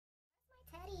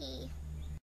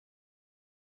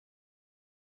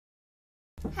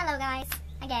Hello guys,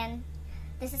 again.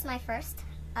 This is my first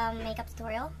makeup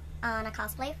tutorial on a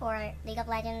cosplay for League of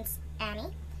Legends Annie.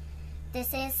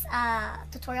 This is a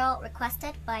tutorial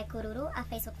requested by Kururu, a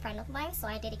Facebook friend of mine, so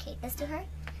I dedicate this to her.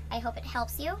 I hope it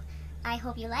helps you. I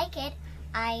hope you like it.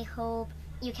 I hope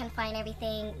you can find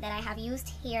everything that I have used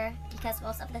here, because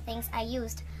most of the things I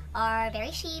used are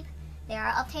very cheap. They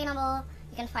are obtainable.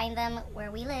 You can find them where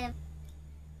we live.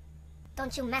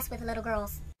 Don't you mess with little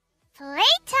girls. Playtime!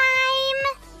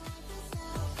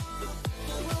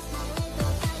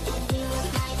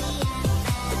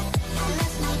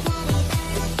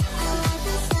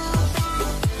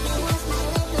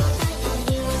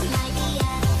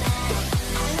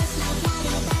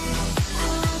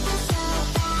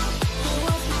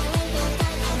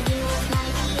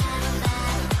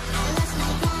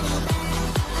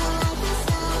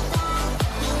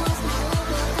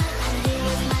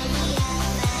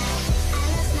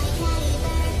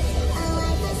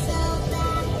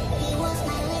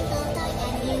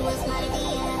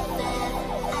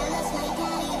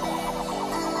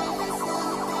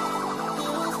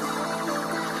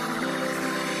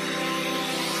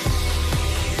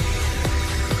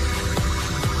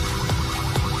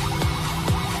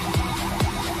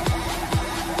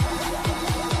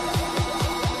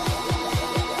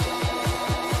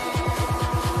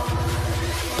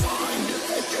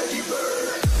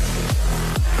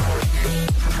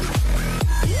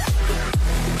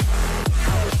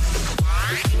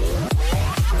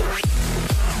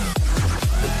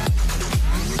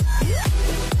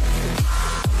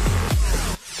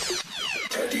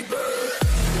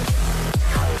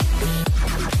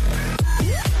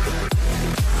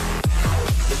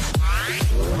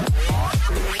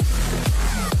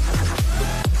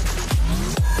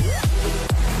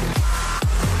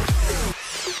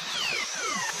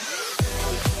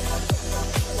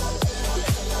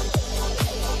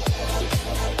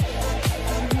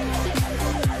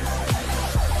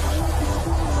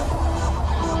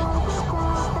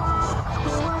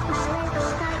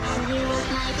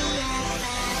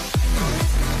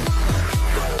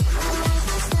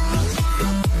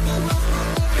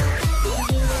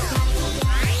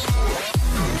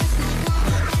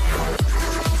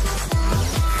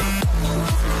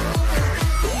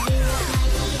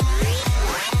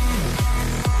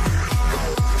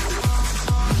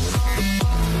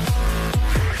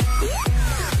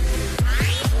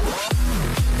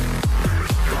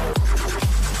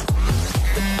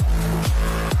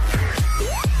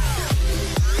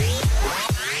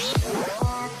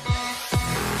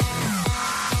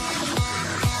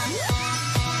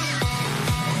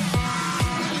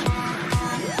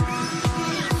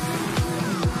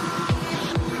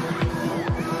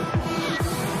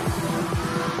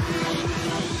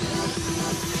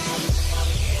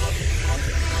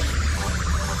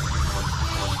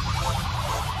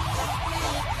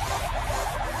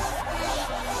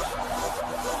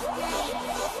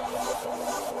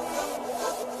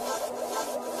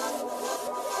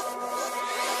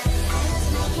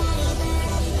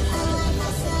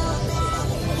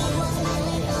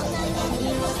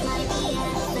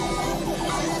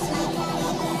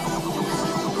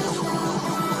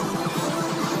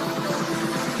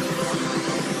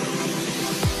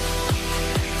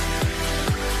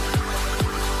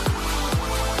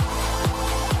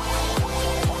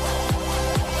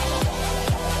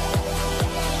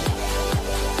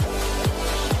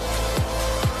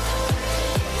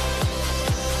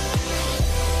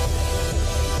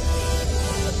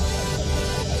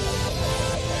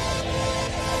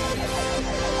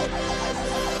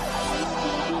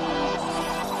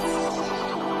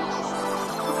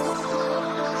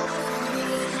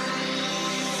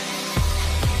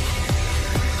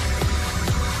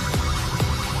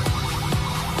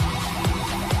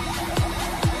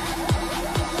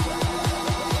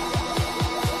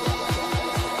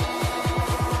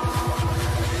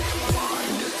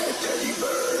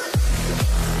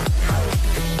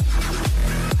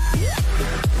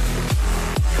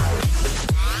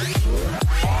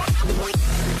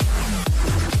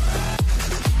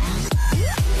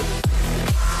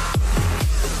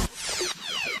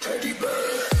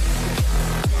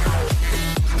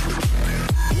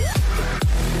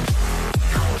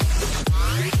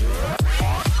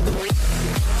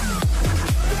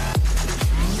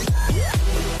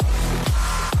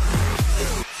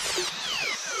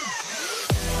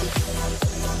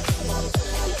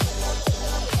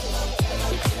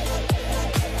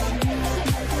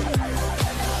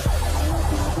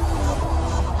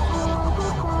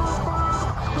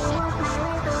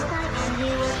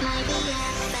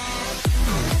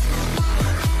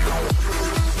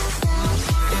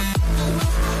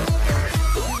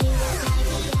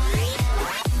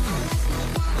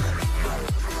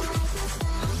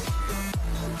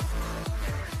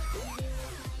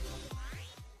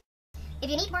 If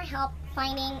you need more help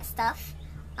finding stuff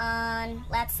on,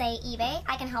 let's say, eBay,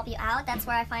 I can help you out. That's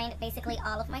where I find basically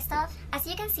all of my stuff. As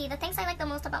you can see, the things I like the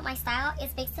most about my style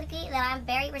is basically that I'm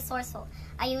very resourceful.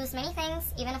 I use many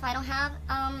things, even if I don't have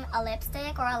a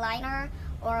lipstick or a liner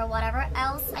or whatever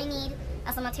else I need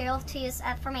as a material to use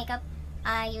for makeup,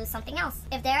 I use something else.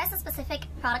 If there is a specific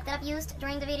product that I've used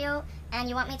during the video and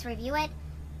you want me to review it,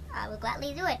 I will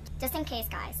gladly do it. Just in case,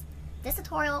 guys, this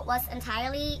tutorial was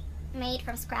entirely made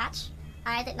from scratch.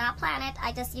 I did not plan it.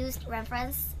 I just used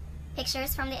reference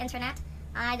pictures from the internet.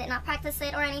 I did not practice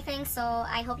it or anything, so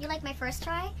I hope you like my first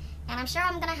try, and I'm sure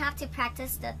I'm gonna have to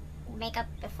practice the makeup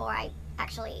before I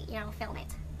actually, film it.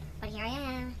 But here I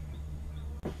am.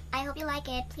 I hope you like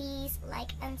it. Please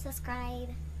like and subscribe.